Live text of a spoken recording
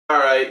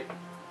Alright,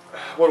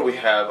 what do we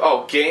have?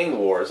 Oh, Gang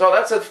Wars. Oh,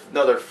 that's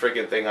another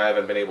friggin' thing I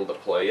haven't been able to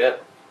play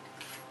yet.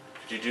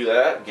 Did you do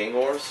that? Gang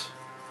Wars?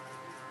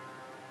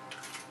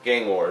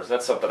 Gang Wars,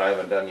 that's something I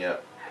haven't done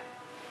yet.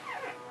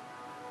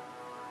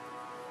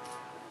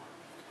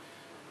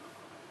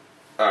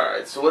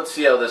 Alright, so let's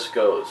see how this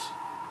goes.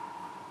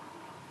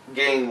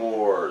 Gang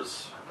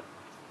Wars.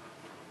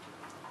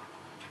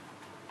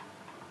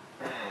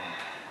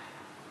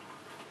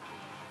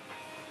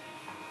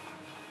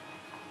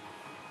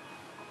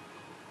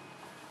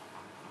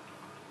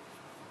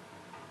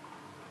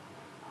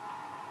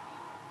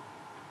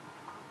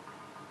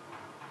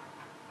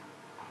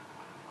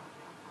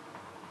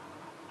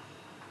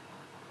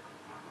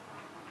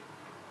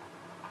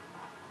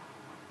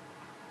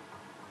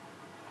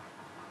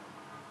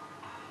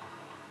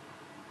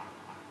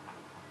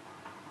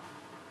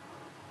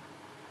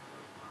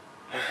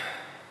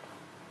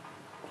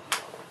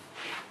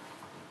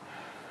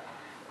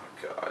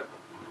 God.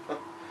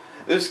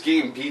 This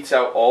game beats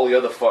out all the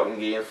other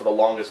fucking games for the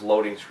longest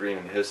loading screen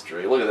in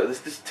history. Look at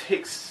that. This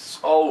takes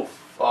so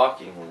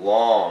fucking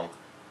long.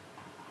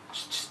 It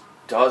just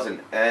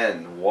doesn't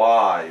end.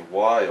 Why?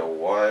 Why? Oh,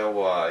 why? Oh,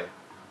 why?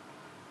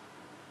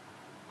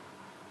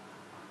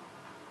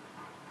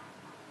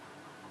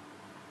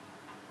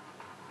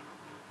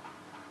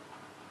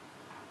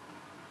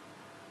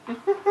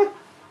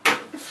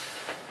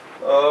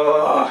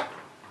 Ugh.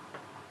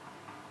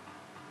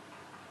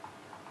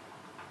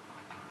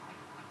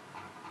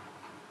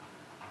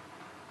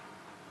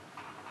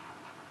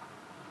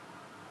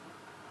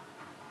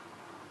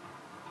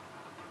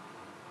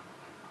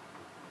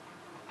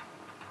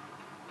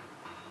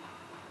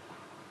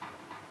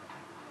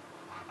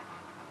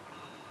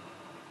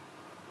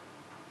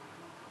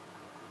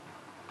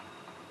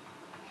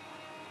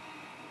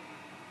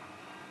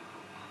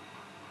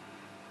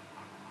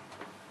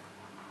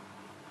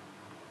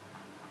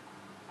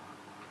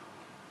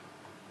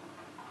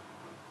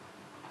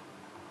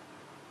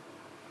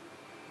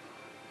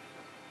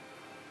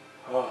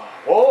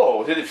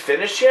 Whoa, did it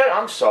finish yet?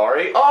 I'm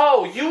sorry.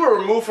 Oh, you were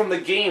removed from the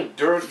game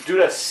due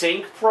to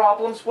sync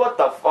problems? What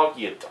the fuck are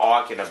you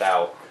talking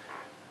about?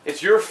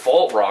 It's your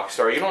fault,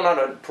 Rockstar. You don't know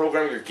how to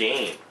program your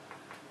game.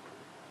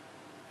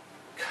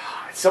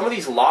 God, some of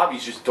these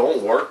lobbies just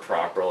don't work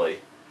properly.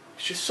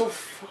 It's just so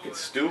fucking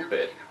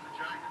stupid.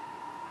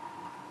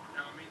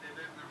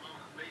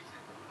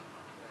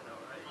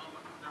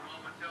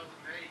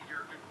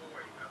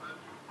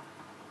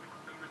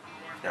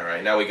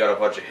 Alright, now we got a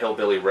bunch of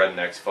hillbilly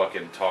rednecks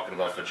fucking talking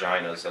about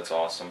vaginas. That's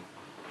awesome.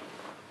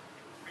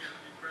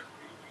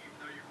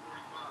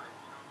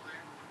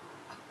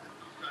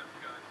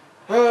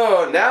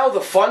 Oh, now the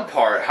fun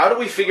part. How do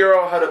we figure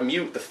out how to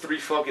mute the three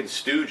fucking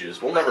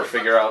stooges? We'll never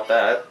figure out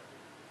that.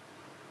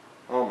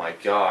 Oh my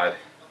god.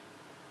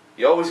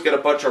 You always get a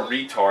bunch of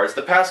retards.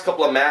 The past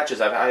couple of matches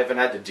I haven't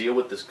had to deal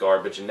with this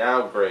garbage, and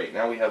now, great.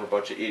 Now we have a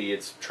bunch of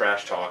idiots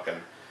trash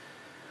talking.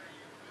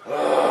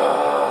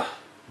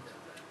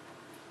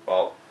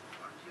 Well,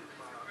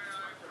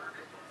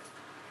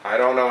 I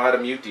don't know how to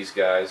mute these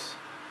guys.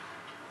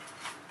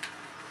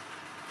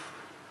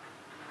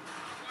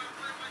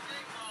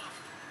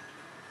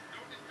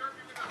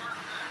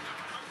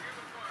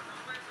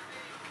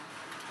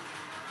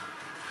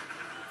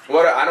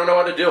 What? I don't know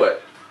how to do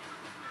it.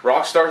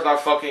 Rockstar's not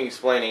fucking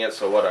explaining it,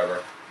 so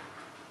whatever.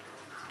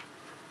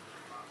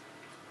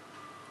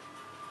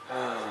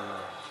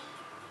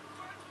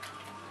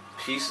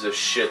 Pieces of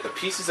shit. The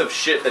pieces of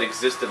shit that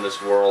exist in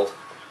this world.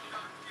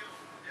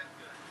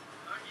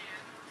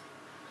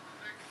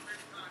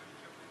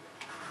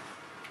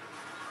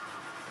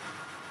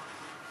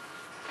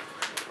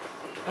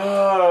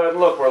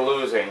 Look, we're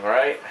losing,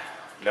 right?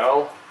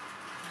 No?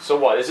 So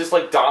what? Is this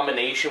like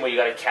domination where you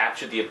gotta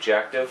capture the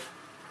objective?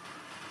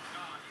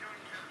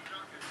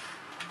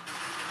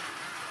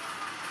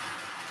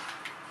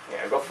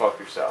 Yeah, go fuck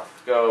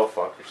yourself. Go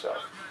fuck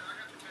yourself.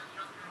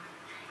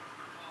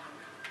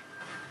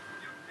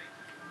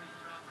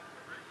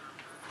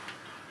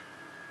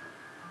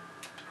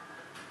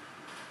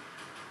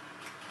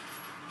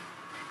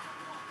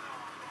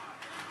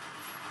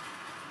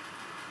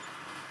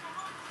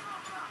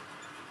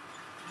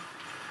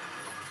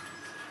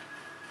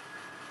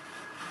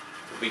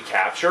 We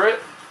capture it?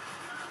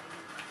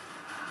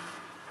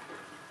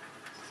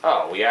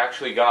 Oh, we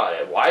actually got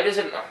it. Why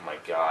doesn't... Oh my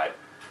god.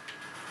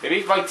 Maybe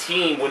if my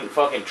team wouldn't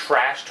fucking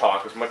trash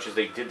talk as much as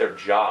they did their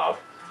job.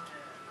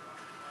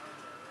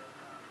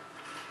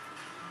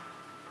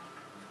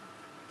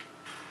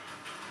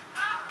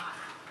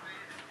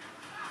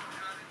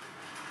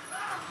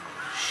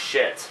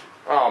 Shit.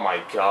 Oh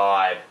my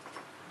god.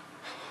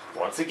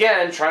 Once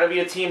again, trying to be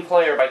a team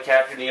player by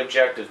capturing the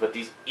objectives, but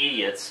these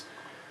idiots...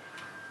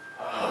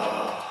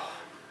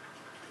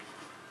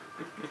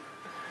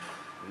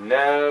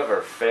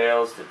 Never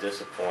fails to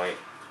disappoint.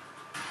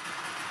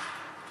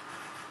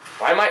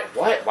 Why am I...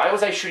 What? Why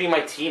was I shooting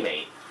my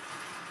teammate?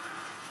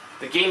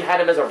 The game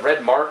had him as a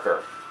red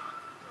marker.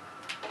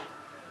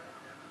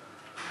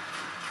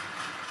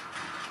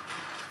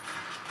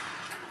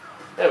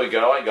 There we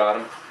go, I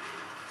got him.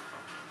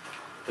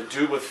 The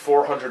dude with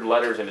 400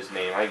 letters in his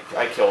name. I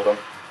killed him.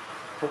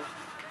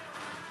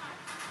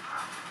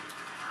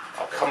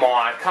 Oh, come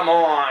on, come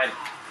on!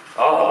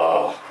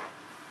 Oh!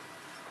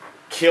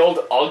 Killed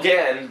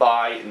again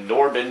by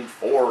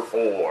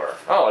Norbin44.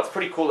 Oh, it's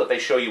pretty cool that they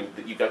show you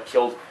that you got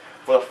killed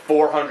for the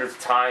 400th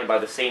time by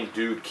the same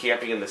dude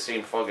camping in the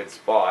same fucking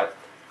spot.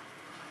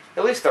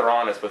 At least they're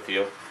honest with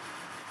you.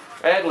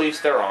 At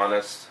least they're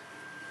honest.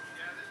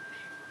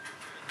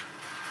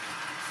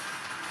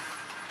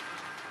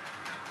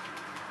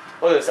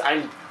 Look at this,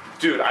 I'm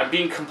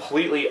being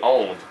completely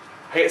owned.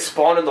 I get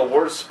spawned in the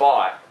worst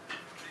spot.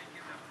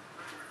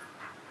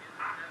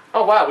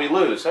 Oh wow, we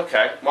lose.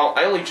 Okay. Well,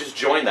 I only just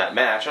joined that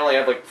match. I only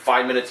have like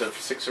 6 minutes of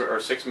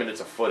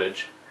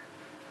footage.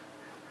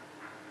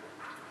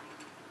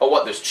 Oh,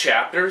 what? There's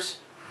chapters?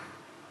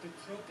 The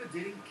Tropa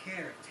didn't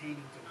care if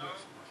taming the horse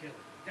would kill it.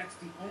 That's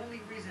the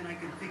only reason I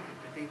can think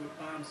of that they would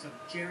bomb some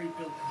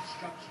jerry-built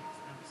constructions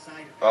on the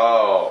side of it.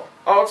 Oh,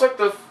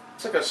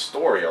 it's like a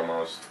story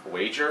almost.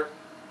 Wager.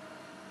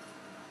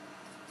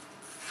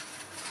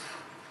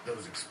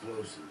 Those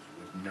explosives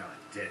would not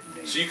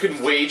detonate. So you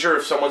can wager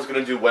if someone's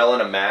gonna do well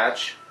in a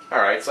match.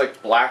 All right, it's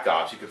like Black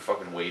Ops. You can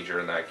fucking wager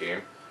in that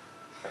game,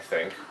 I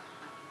think.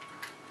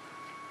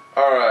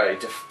 All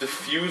right,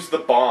 defuse the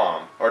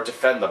bomb or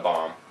defend the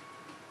bomb.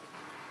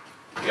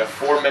 You got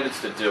 4 minutes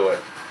to do it.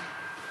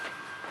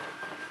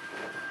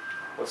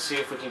 Let's see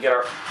if we can get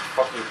our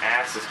fucking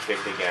asses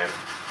kicked again.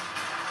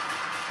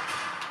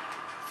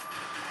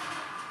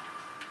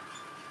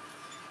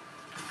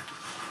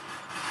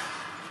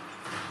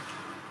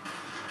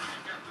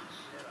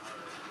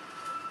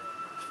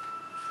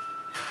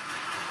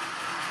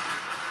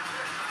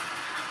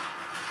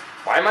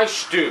 Why am I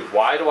dude,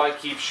 why do I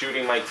keep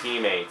shooting my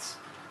teammates?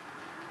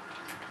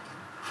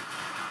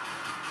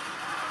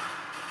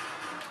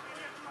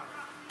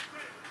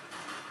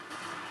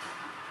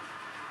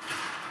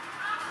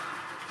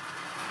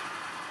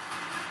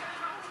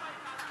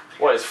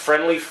 What, is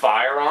friendly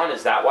fire on?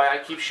 Is that why I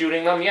keep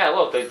shooting them? Yeah,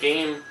 look, the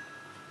game...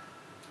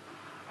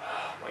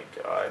 Oh my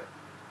god.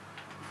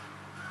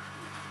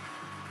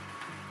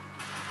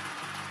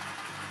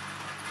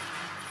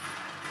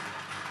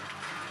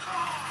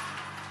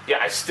 Yeah,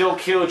 I still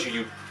killed you,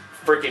 you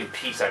freaking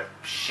piece of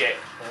shit.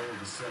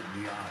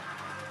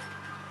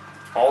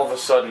 All of a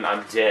sudden,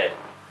 I'm dead.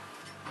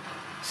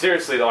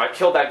 Seriously, though, I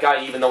killed that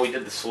guy even though he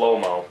did the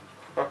slow-mo.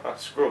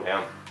 Screw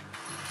him.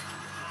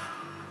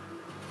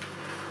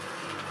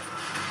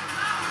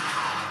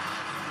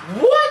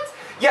 What?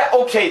 Yeah,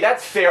 okay,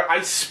 that's fair.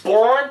 I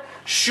spawn,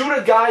 shoot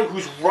a guy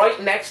who's right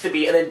next to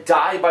me, and then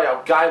die by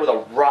a guy with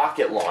a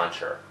rocket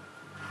launcher.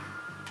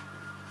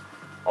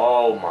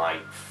 Oh my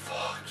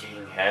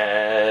fucking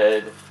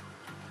head.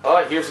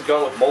 Oh, here's a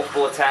gun with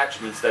multiple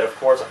attachments that, of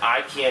course,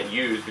 I can't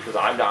use because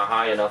I'm not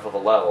high enough of a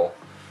level.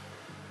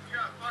 You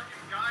got a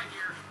fucking guy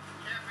here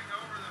camping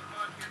over the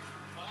fucking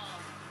bomb,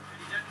 and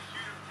he doesn't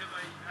shoot him until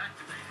they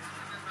activate it.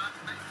 And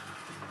then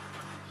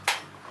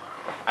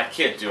not I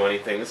can't do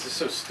anything. This is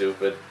so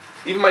stupid.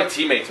 Even my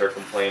teammates are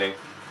complaining.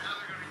 now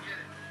they're gonna get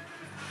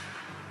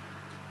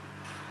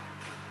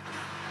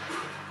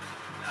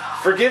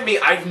it. Forgive me,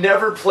 I've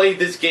never played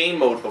this game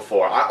mode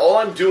before. All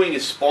I'm doing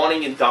is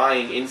spawning and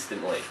dying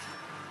instantly.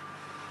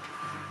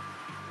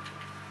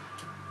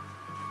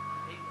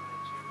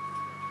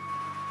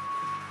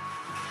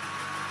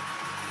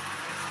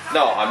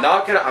 No, I'm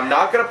not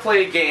gonna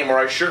play a game where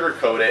I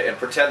sugarcoat it and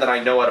pretend that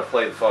I know how to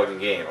play the fucking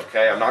game,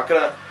 okay? I'm not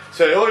gonna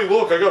say, hey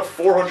look, I got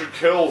 400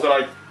 kills and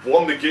I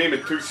won the game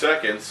in 2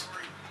 seconds.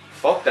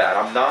 Fuck that,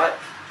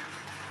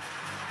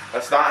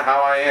 that's not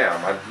how I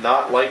am. I'm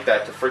not like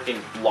that to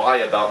freaking lie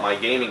about my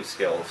gaming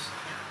skills.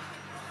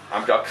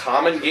 I'm a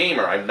common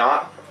gamer. I'm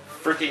not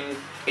freaking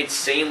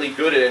insanely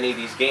good at any of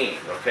these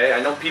games, okay?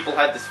 I know people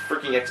had this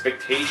freaking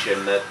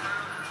expectation that...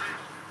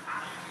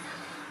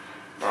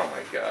 Oh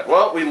my god.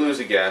 Well, we lose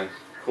again.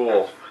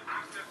 Cool.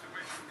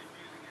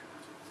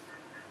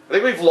 I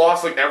think we've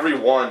lost like every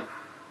one.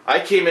 I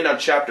came in on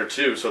chapter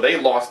 2, so they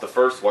lost the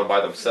first one by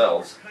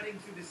themselves. Cutting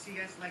through the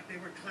CS like they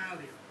were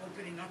cloudy,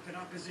 opening up an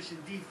opposition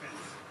defense.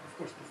 Of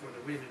course, before the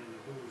women and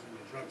the booze and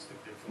the drugs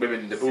took their focus. Women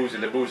and the booze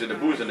and the booze and the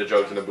booze and the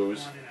drugs and the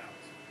booze.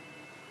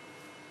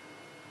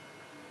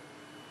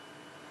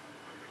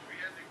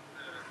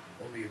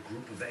 Only a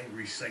group of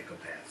angry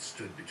psychopaths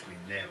stood between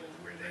them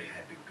and where they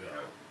had to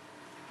go.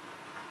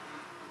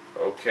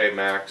 Okay,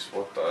 Max,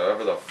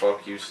 whatever the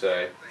fuck you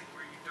say.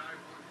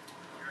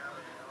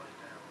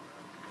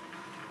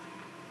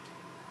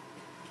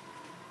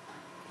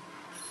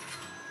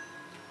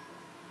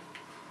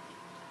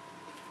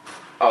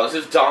 Oh, this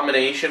is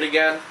domination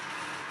again?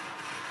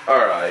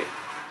 Alright.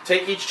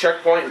 Take each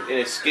checkpoint and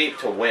escape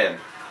to win.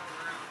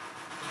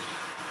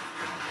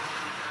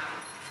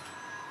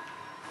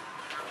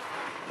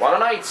 Why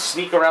don't I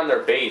sneak around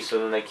their base so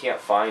then they can't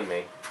find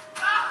me?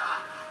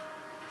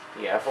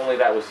 Yeah, if only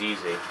that was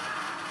easy.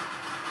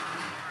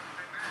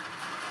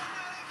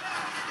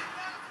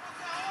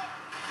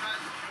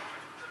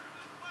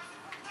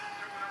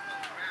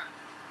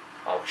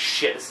 Oh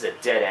shit, this is a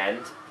dead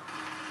end.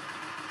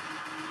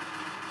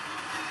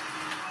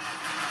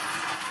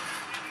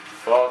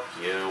 Fuck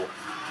you.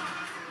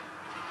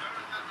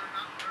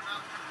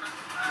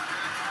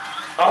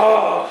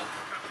 Oh!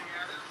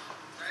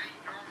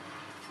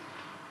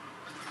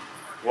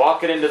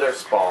 Walking into their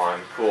spawn.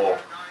 Cool.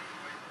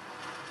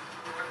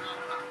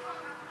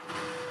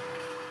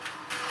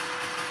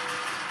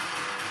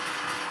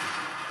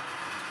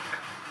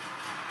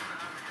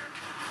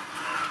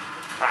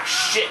 Ah,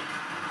 shit!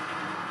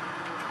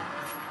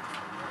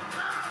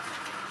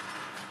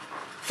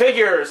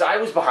 Figures, I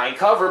was behind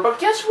cover, but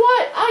guess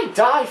what? I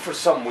died for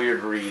some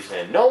weird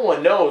reason. No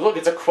one knows. Look,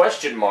 it's a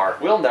question mark.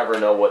 We'll never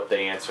know what the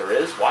answer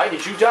is. Why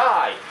did you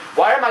die?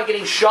 Why am I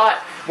getting shot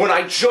when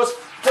I just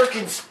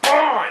freaking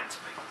spawned?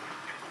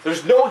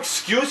 There's no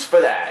excuse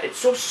for that. It's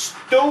so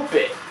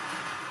stupid.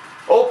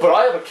 Oh, but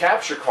I have a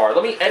capture card.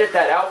 Let me edit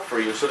that out for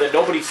you so that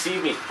nobody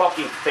sees me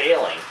fucking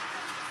failing.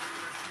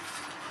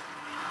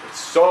 It's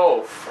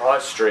so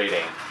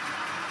frustrating.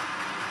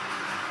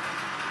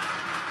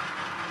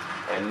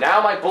 And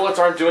now my bullets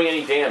aren't doing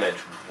any damage.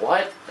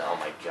 What? Oh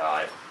my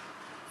god.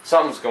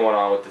 Something's going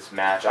on with this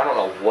match. I don't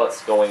know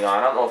what's going on.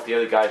 I don't know if the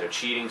other guys are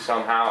cheating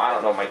somehow. I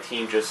don't know if my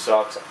team just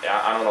sucks.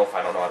 I don't know if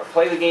I don't know how to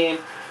play the game.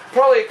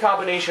 Probably a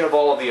combination of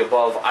all of the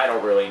above. I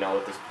don't really know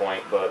at this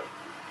point, but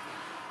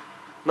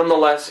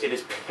nonetheless, it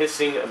is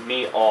pissing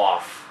me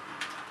off.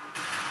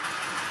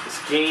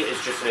 This game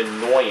is just an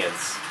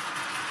annoyance.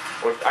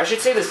 Or I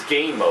should say this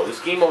game mode.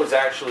 This game mode is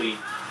actually...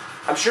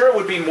 I'm sure it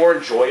would be more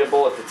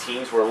enjoyable if the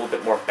teams were a little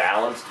bit more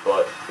balanced,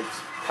 but it's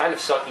kind of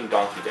sucking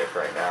donkey dick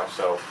right now,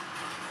 so...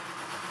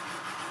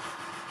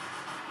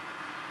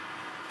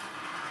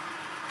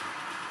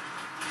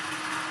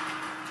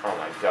 Oh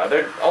my god,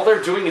 all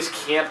they're doing is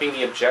camping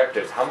the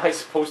objectives. How am I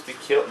supposed to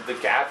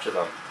capture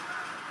them?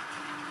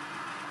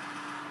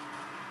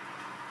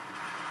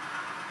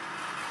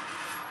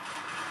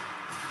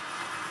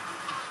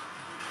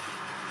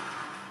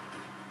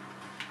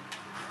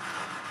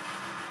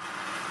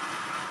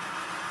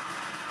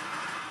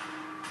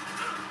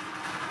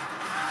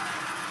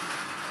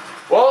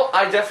 Well,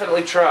 I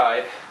definitely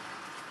tried.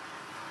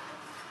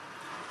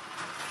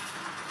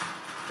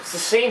 It's the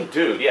same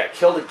dude. Yeah,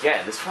 killed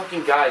again. This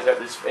fucking guy's got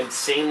this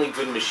insanely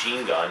good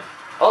machine gun.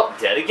 Oh,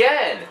 dead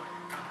again!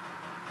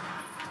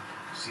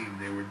 Seemed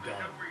they were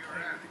done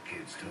playing with the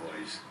kids'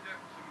 toys.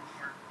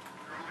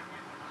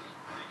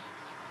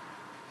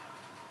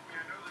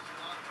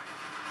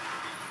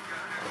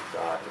 Oh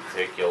god,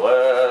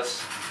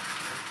 ridiculous.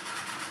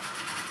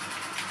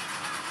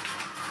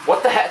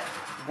 What the heck?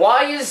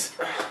 Why is...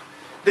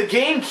 The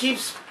game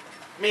keeps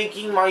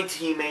making my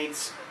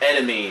teammates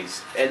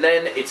enemies, and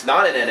then it's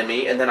not an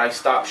enemy, and then I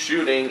stop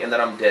shooting, and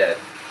then I'm dead.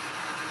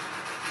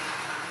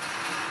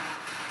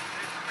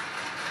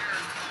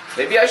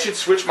 Maybe I should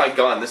switch my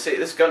gun.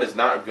 This gun is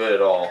not good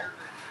at all.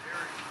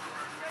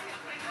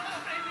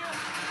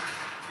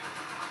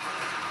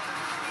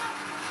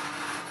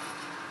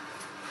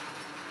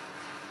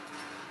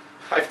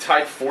 I've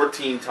died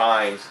 14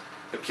 times.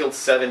 I've killed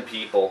 7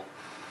 people.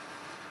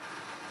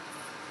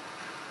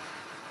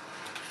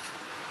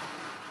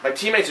 My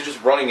teammates are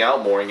just running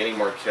out more and getting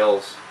more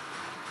kills.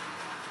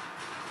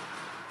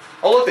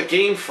 Oh look, the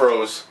game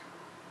froze.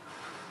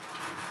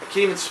 I can't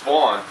even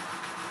spawn.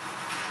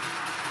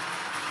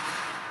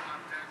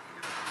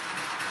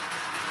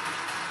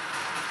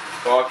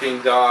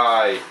 Fucking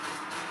die.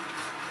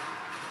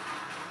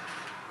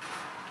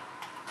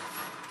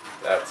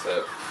 That's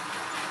it.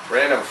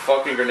 Random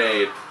fucking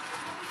grenade.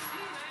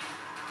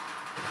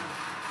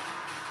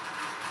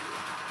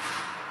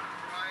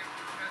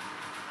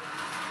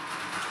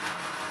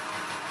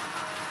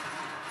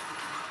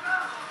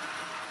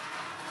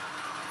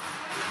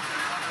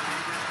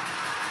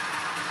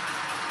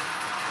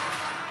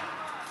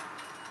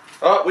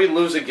 Oh, we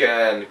lose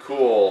again.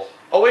 Cool.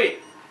 Oh, wait.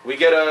 We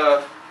get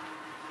a...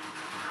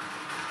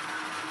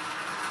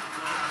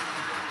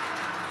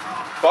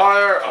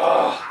 Fire!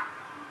 Ugh.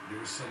 There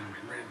was some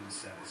grim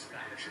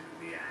satisfaction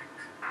in the act.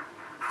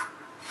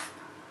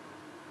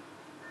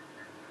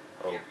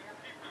 Oh.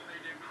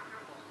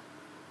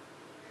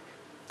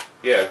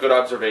 Yeah, good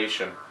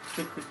observation.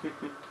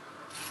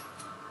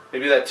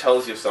 Maybe that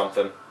tells you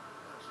something.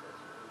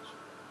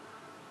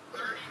 If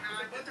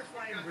a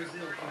butterfly in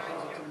Brazil can